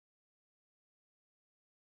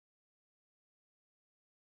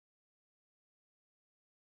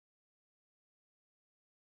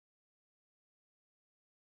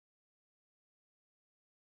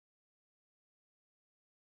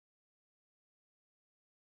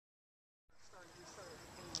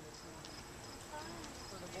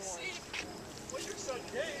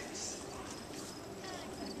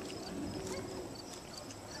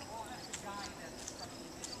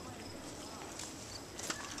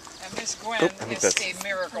And Miss Gwen is a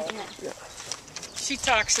miracle. Yeah. She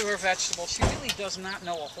talks to her vegetables. She really does not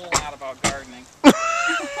know a whole lot about gardening.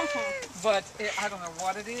 But I don't know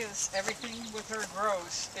what it is. Everything with her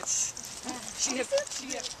grows.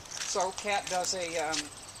 So Kat does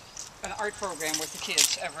an art program with the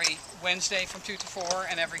kids every Wednesday from 2 to 4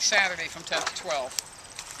 and every Saturday from 10 to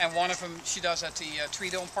 12. And one of them she does at the Tree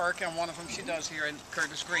Dome Park, and one of them she does here in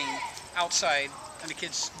Curtis Green, outside. And the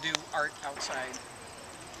kids do art outside.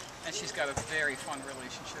 And she's got a very fun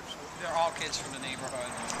relationship. They're all kids from the neighborhood.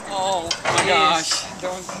 Oh my gosh!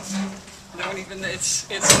 Don't even. It's.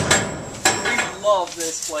 We love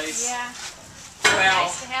this place. Yeah. Well,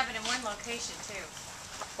 Nice to have it in one location too.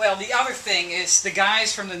 well, the other thing is the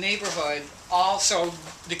guys from the neighborhood also.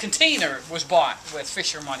 The container was bought with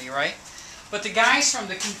Fisher money, right? But the guys from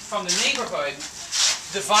the neighborhood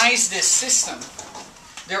devised this system.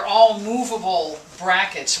 They're all movable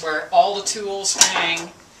brackets where all the tools hang.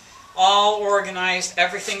 All organized,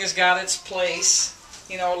 everything has got its place,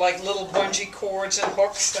 you know, like little bungee cords and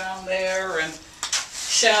hooks down there, and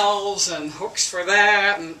shelves and hooks for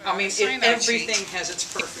that, and I mean, everything has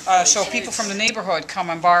its perfect place. So people from the neighborhood come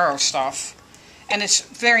and borrow stuff, and it's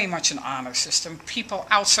very much an honor system. People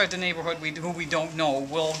outside the neighborhood who we don't know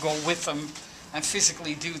will go with them and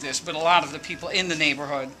physically do this, but a lot of the people in the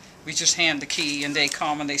neighborhood, we just hand the key and they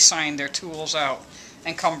come and they sign their tools out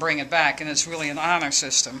and come bring it back, and it's really an honor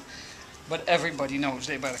system. But everybody knows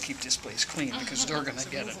they better keep this place clean because they're going to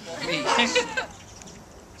get it.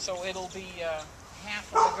 So it'll be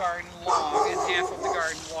half of the garden long and half of the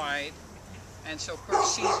garden wide. And so per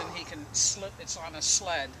season he can slip, it's on a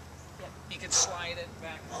sled. He can slide it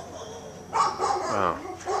back and forth.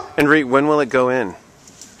 Wow. And Reed, when will it go in?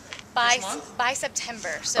 By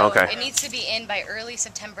September. So okay. It needs to be in by early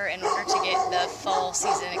September in order to get the fall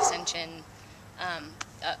season extension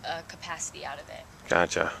capacity out of it.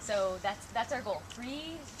 Gotcha. So that's our goal.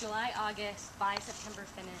 July, August, by September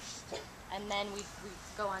finished, and then we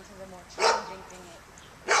go on to the more challenging thing.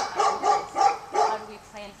 How do we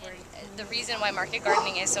plan for it? The reason why market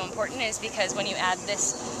gardening is so important is because when you add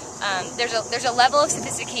this, there's a level of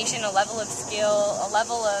sophistication, a level of skill, a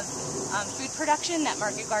level of food production that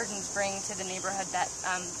market gardens bring to the neighborhood that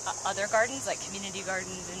other gardens, like community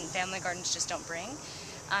gardens and family gardens, just don't bring.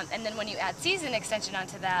 And then when you add season extension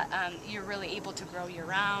onto that, you're really able to grow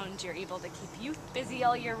year-round. You're able to keep youth busy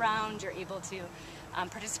all year round. You're able to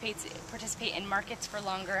participate in markets for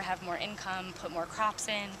longer, have more income, put more crops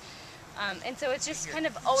in. And so it's just kind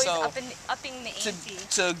of always upping the ante.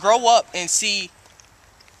 To grow up and see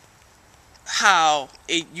how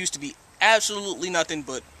it used to be absolutely nothing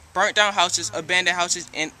but burnt down houses,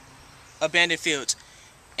 and abandoned fields.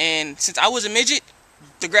 And since I was a midget,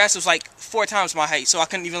 the grass was like 4 times my height, so I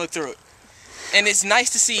couldn't even look through it. And it's nice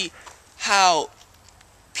to see how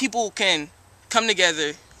people can come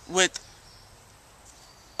together with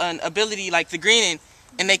an ability like the greening,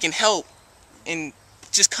 and they can help and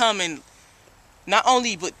just come and not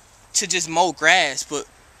only but to just mow grass, but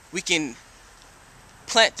we can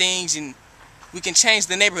plant things and we can change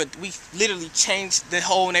the neighborhood. We literally changed the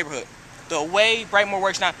whole neighborhood. The way Brightmoor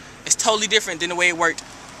works now is totally different than the way it worked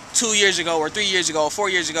 2 years ago or 3 years ago or 4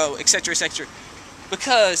 years ago, etc., etc.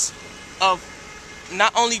 Because of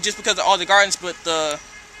not only just because of all the gardens, but the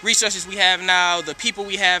resources we have now, the people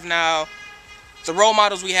we have now, the role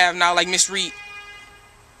models we have now, like Miss Reed.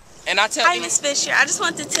 And I tell Hi, Miss Fisher. I just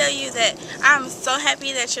want to tell you that I'm so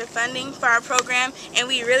happy that you're funding for our program, and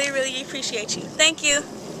we really, really appreciate you. Thank you.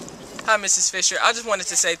 Hi, Mrs. Fisher. I just wanted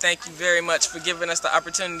to say thank you very much for giving us the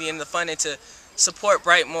opportunity and the funding to support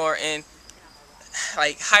Brightmoor and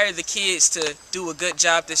like hire the kids to do a good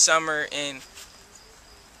job this summer, and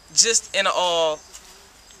just in all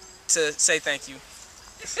to say thank you.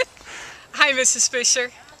 Hi, Mrs.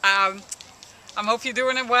 Fisher. I hope you're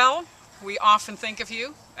doing it well. We often think of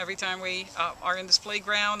you every time we are in this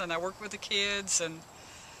playground, and I work with the kids, and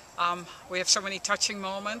we have so many touching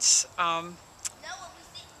moments.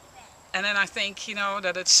 And then I think, you know,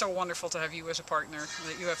 that it's so wonderful to have you as a partner,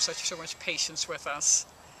 that you have so much patience with us,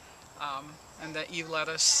 and that you let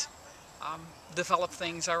us develop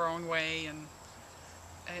things our own way,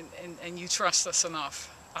 and you trust us enough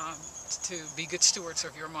to be good stewards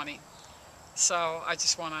of your money. So I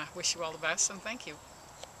just want to wish you all the best, and thank you.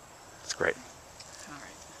 That's great. All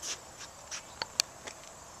right.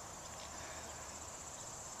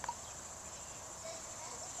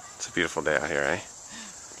 It's a beautiful day out here, eh?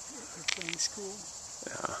 You're playing school.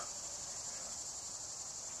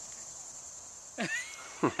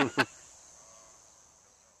 Yeah.